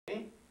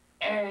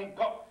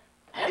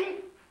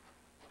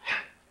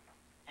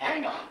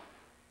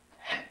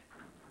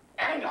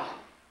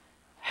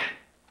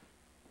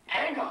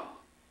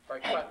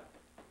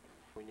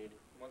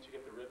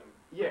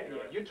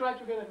You try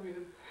to get it with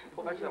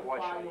Pull back to that white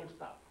shot. and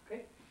stop,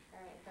 okay? All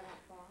right, so I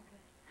don't fall.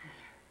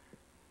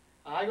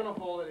 Okay. I'm gonna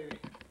hold it in.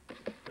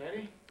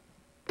 Ready?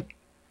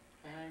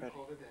 And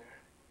hold it there.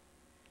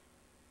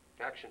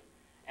 Action.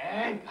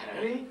 And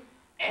ready?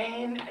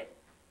 And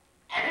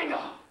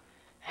angle.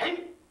 And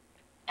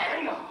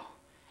angle.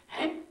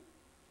 And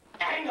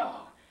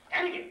angle.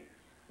 And again.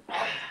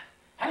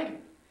 And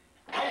again.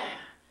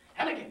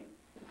 And again.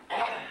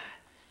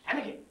 And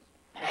again.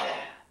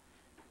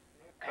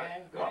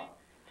 And go.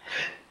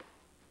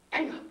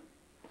 Angle.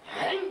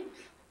 And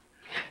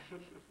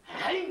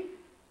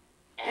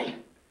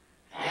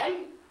and and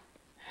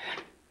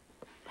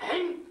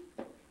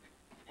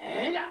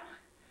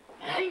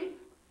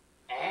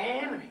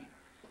and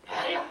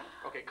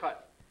Okay,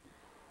 cut.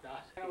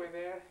 That's over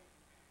there.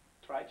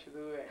 Try to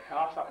do a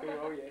half a bit.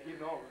 Oh yeah, he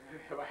knows.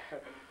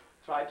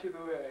 Try to do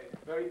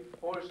a very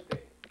forced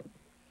day.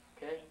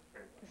 Okay?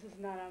 This is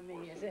not on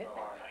me, is it?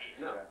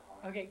 No.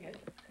 Okay, good.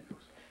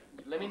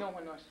 Let me know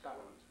when I start.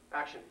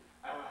 Action.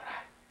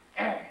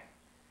 And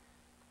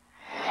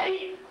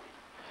hey,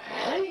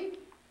 hey,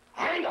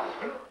 angle.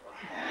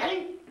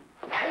 Hey,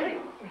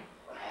 angle.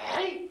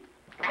 Hey,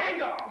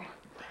 angle.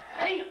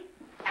 Hey,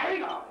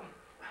 angle.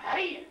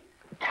 Hey,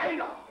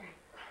 angle.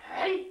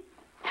 Hey,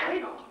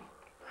 angle.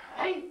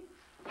 Hey,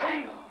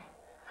 angle.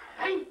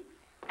 Hey,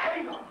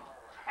 angle.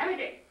 And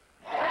again.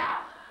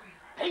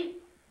 Hey, hey,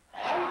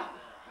 hey,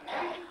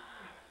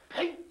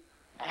 hey,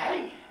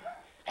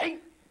 hey, hey.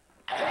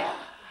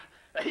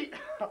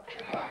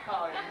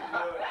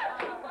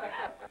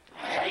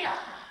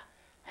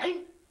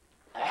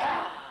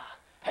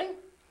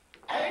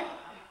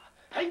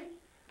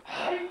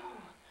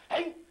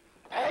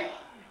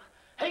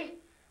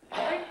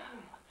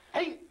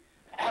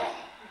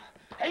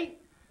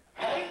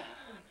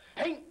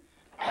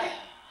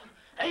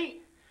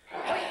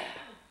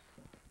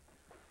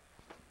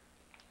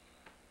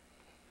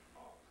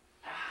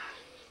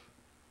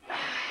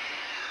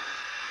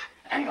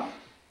 Angle.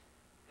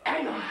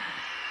 Angle.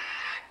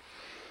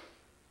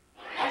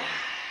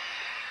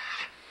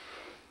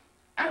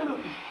 Angle.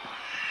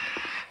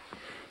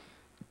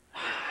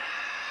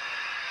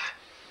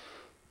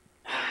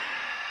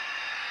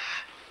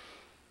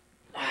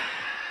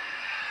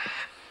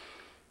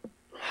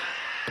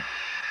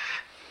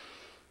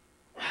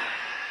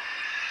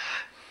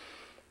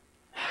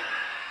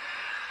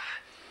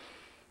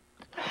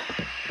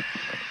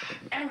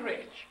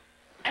 Enrich.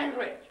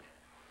 Enrich.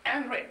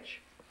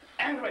 Enrich.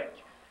 Enrich.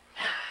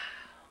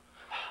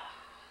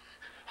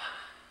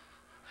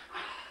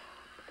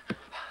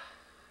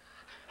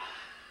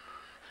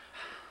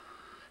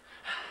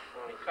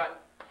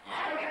 Cut.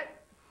 Angle.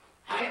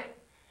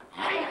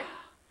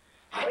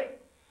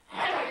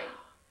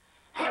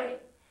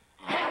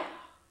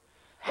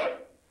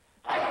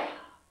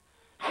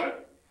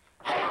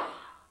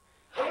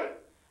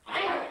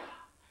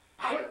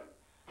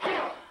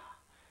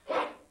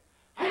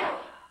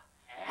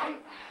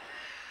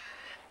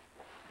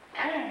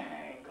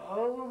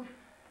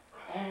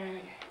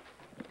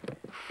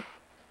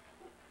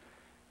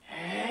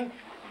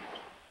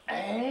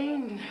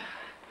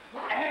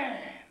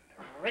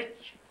 And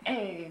rich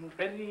and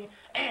ready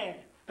and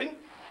pink.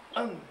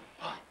 One,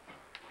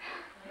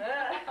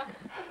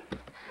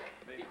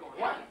 two,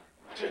 one,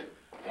 two,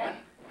 one,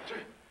 two,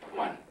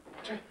 one,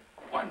 two,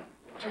 one,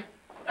 two,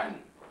 one,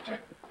 two,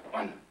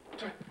 one,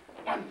 two,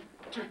 one,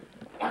 two,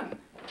 one,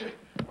 two,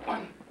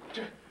 one,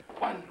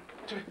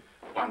 two,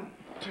 one,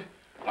 two,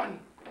 one,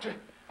 two,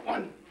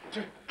 one,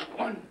 two,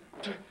 one,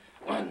 two,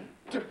 one,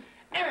 two,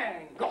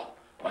 and go.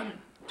 One,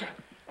 two,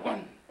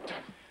 one, two,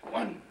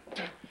 one,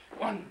 two,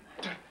 one,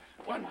 two,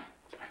 one.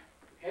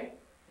 Okay?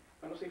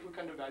 Let's see if we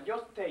can do that.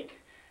 Just take.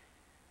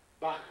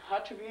 But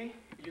have to be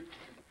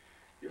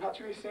you have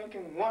to be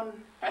thinking 1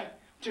 and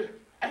 2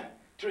 and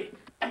 3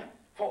 and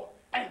 4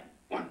 and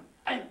 1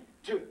 and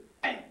 2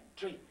 and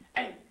 3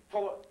 and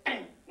 4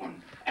 and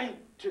 1 and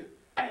 2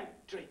 and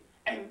 3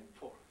 and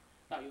 4.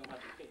 Now you don't have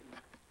to hit him.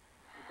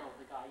 Because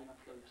the guy, you not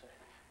kill yourself.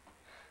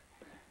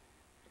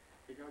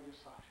 You go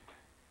just start.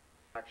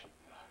 Action.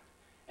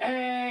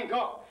 And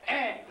go.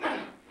 And 1,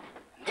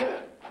 2,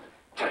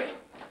 3,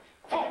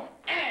 4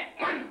 and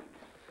 1,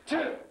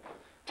 2,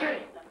 3.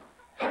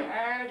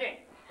 And again.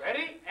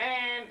 Ready?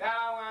 And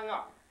down and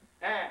up.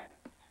 And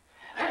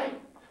 1,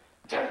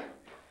 2,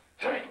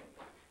 3,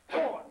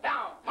 4.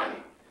 Down. 1,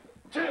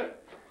 2,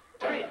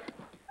 3,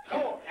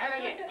 4. And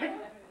again.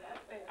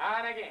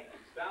 And again.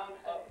 Down,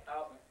 up,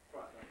 out,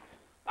 front.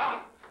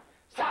 Up,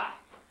 side,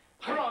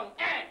 front,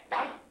 and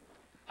down.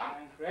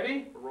 And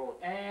ready? Roll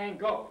it. And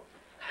go.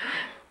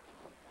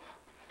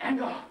 And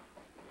go.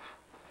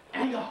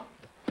 And go.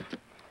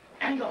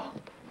 And go.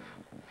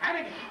 And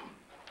again.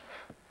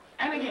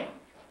 And again.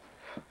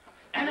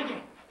 And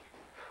again.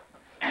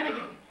 And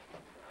again.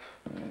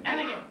 And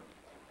again.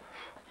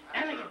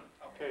 And again.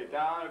 Okay,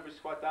 down. If we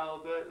squat down a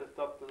little bit, lift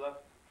up the left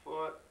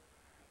foot.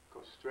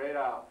 Go straight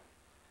out.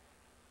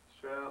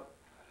 Straight out.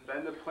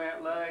 Bend the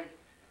plant leg.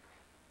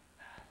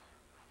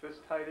 Fist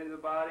tight in the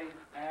body.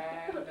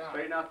 And down.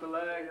 Straighten out the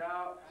leg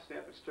out.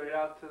 Stamp it straight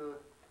out to the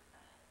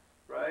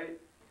right.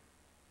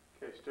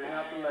 Okay, straighten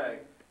out the leg.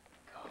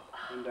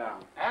 And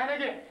down. And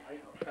again.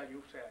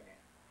 You say again.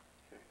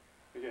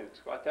 Again,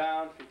 squat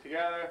down, feet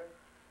together.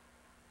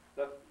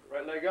 Left,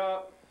 right leg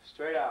up,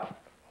 straight out.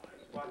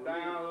 Squat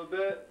down a little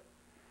bit.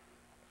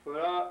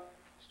 Foot up,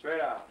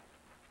 straight out.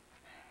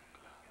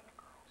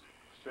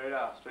 Straight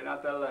out, straighten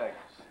out that leg.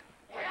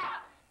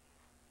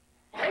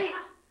 Hey.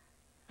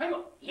 Hang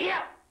on.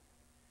 Yeah.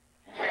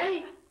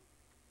 Hey.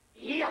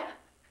 Yeah.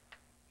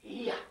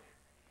 Yeah.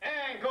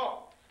 And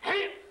go.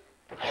 Hey.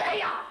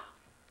 Hey.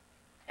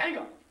 And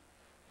go.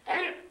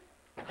 Hey.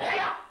 Hey.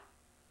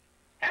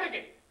 And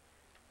again.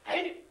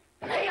 Hey.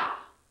 Hey.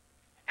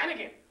 And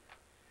again.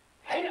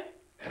 Hey.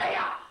 Hey.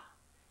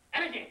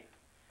 And again.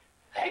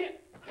 Hey. Hey.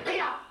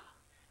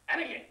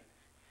 And again.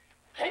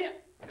 Hey.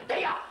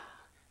 Hey.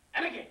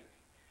 And again.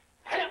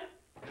 Hey.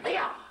 Hey.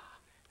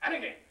 And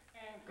again.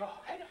 And go.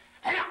 Hey.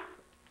 Hey.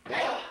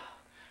 Hey.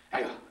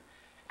 Hey.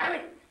 And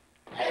again.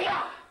 Hey.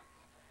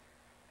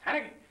 And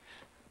again.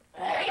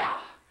 Hey.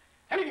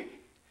 And again. Hey. And again.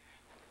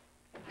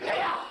 Hey.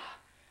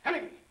 And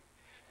again.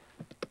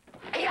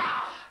 Hey.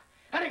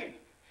 And again.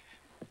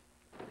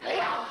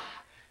 Hey.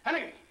 And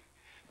again.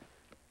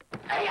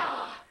 Hey.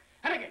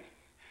 And again.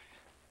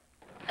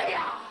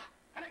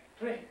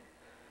 Three.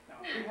 Now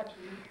we have to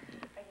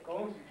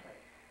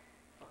concentrate.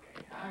 Okay.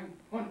 And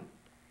 1.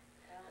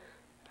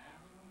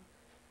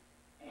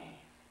 And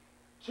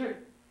 2.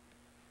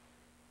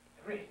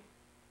 3.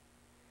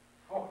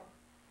 4.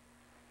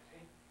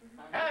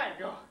 And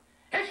go.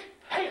 Hey,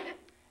 hey,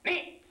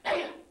 me,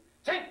 hey,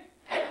 sing,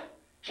 hey,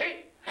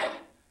 she,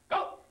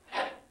 go,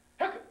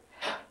 hook,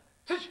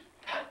 switch,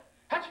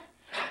 hatch,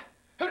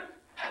 hook,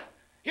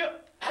 you,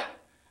 hey,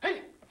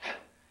 hey,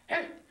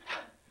 hey,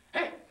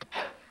 hey,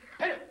 hey, hey,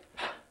 hey,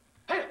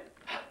 hey, hey,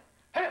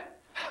 hey,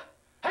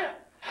 hey,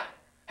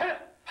 hey,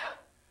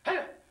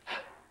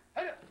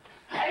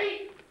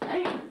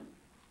 hey,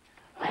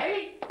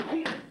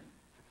 hey,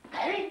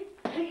 hey,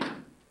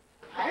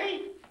 hey,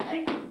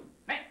 hey,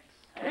 man,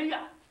 hey,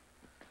 yeah.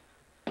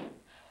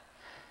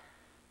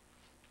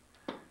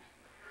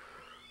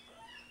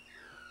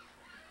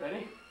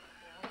 Ready?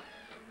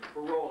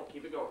 We're rolling.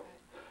 Keep it going.